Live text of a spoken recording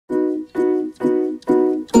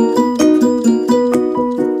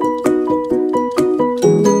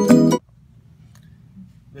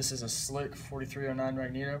This is a slick 4309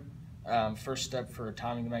 Magneto. First step for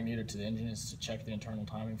timing the Magneto to the engine is to check the internal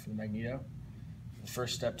timing for the Magneto. The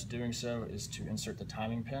first step to doing so is to insert the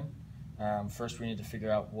timing pin. First we need to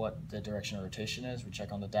figure out what the direction of rotation is. We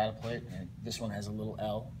check on the data plate, and this one has a little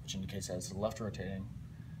L, which indicates that it's left rotating.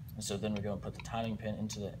 And so then we go and put the timing pin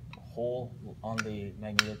into the hole on the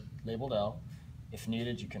Magneto labeled L. If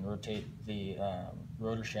needed, you can rotate the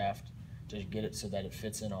rotor shaft to get it so that it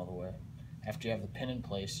fits in all the way. After you have the pin in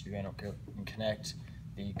place, you're going to go and connect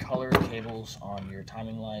the color cables on your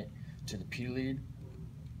timing light to the P lead,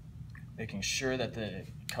 making sure that the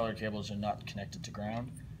color cables are not connected to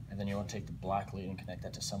ground, and then you want to take the black lead and connect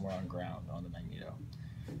that to somewhere on ground on the Magneto.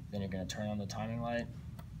 Then you're going to turn on the timing light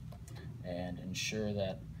and ensure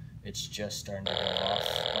that it's just starting to go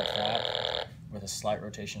off like that, with a slight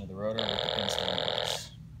rotation of the rotor with the pin still in place.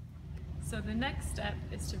 So the next step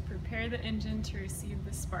is to prepare the engine to receive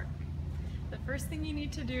the spark. The first thing you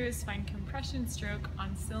need to do is find compression stroke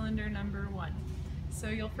on cylinder number 1. So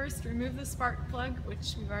you'll first remove the spark plug,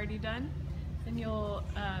 which we've already done. Then you'll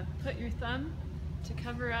put your thumb to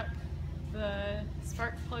cover up the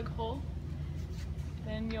spark plug hole.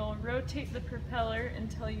 Then you'll rotate the propeller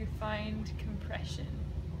until you find compression.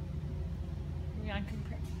 Are we on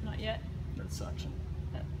compression? Not yet? That's suction.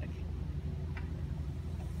 Okay.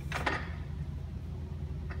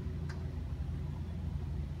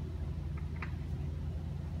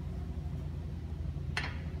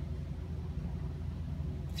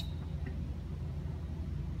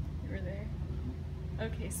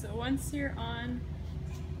 Okay, so once you're on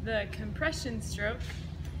the compression stroke,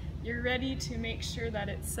 you're ready to make sure that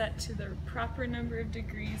it's set to the proper number of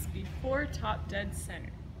degrees before top dead center.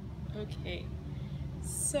 Okay,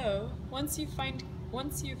 so once you've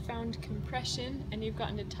found compression and you've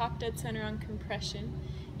gotten to top dead center on compression,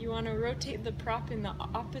 you want to rotate the prop in the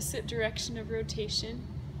opposite direction of rotation,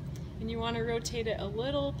 and you want to rotate it a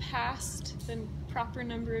little past the proper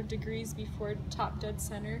number of degrees before top dead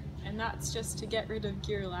center, and that's just to get rid of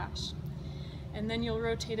gear lash. And then you'll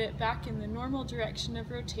rotate it back in the normal direction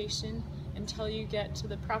of rotation until you get to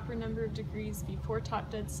the proper number of degrees before top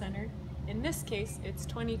dead center. In this case, it's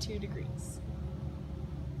 22 degrees.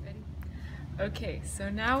 Ready? Okay, so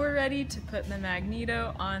now we're ready to put the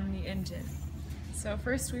Magneto on the engine. So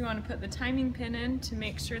first we want to put the timing pin in to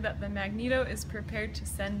make sure that the Magneto is prepared to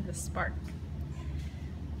send the spark.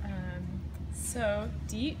 So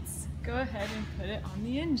Dietz, go ahead and put it on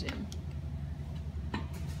the engine.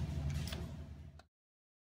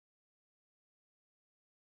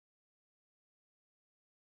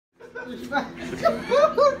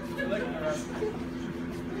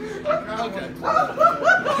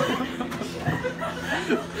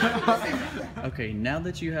 Okay, now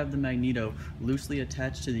that you have the Magneto loosely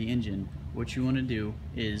attached to the engine, what you want to do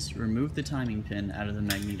is remove the timing pin out of the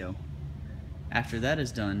Magneto. After that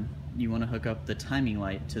is done, you want to hook up the timing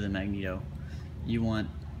light to the Magneto. You want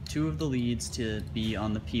 2 of the leads to be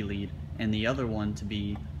on the P lead and the other one to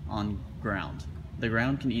be on ground. The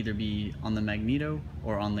ground can either be on the Magneto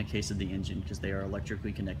or on the case of the engine because they are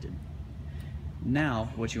electrically connected. Now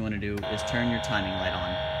what you want to do is turn your timing light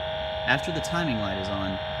on. After the timing light is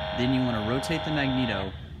on, then you want to rotate the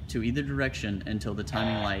Magneto to either direction until the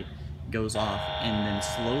timing light goes off, and then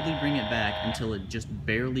slowly bring it back until it just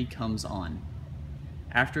barely comes on.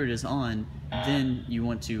 After it is on, then you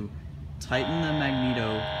want to tighten the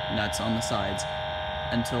Magneto nuts on the sides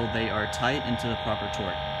until they are tight into the proper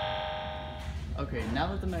torque. Okay, now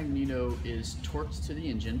that the Magneto is torqued to the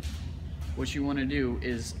engine, what you want to do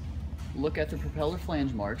is look at the propeller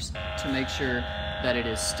flange marks to make sure that it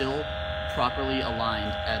is still properly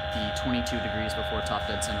aligned at the 22 degrees before top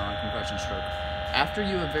dead center on compression stroke. After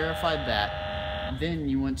you have verified that, then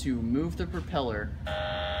you want to move the propeller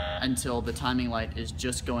until the timing light is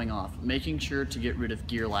just going off, making sure to get rid of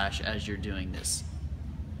gear lash as you're doing this.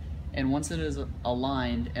 And once it is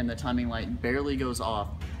aligned and the timing light barely goes off,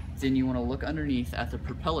 then you want to look underneath at the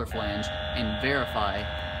propeller flange and verify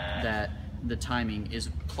that the timing is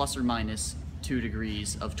plus or minus 2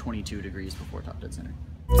 degrees of 22 degrees before top dead center.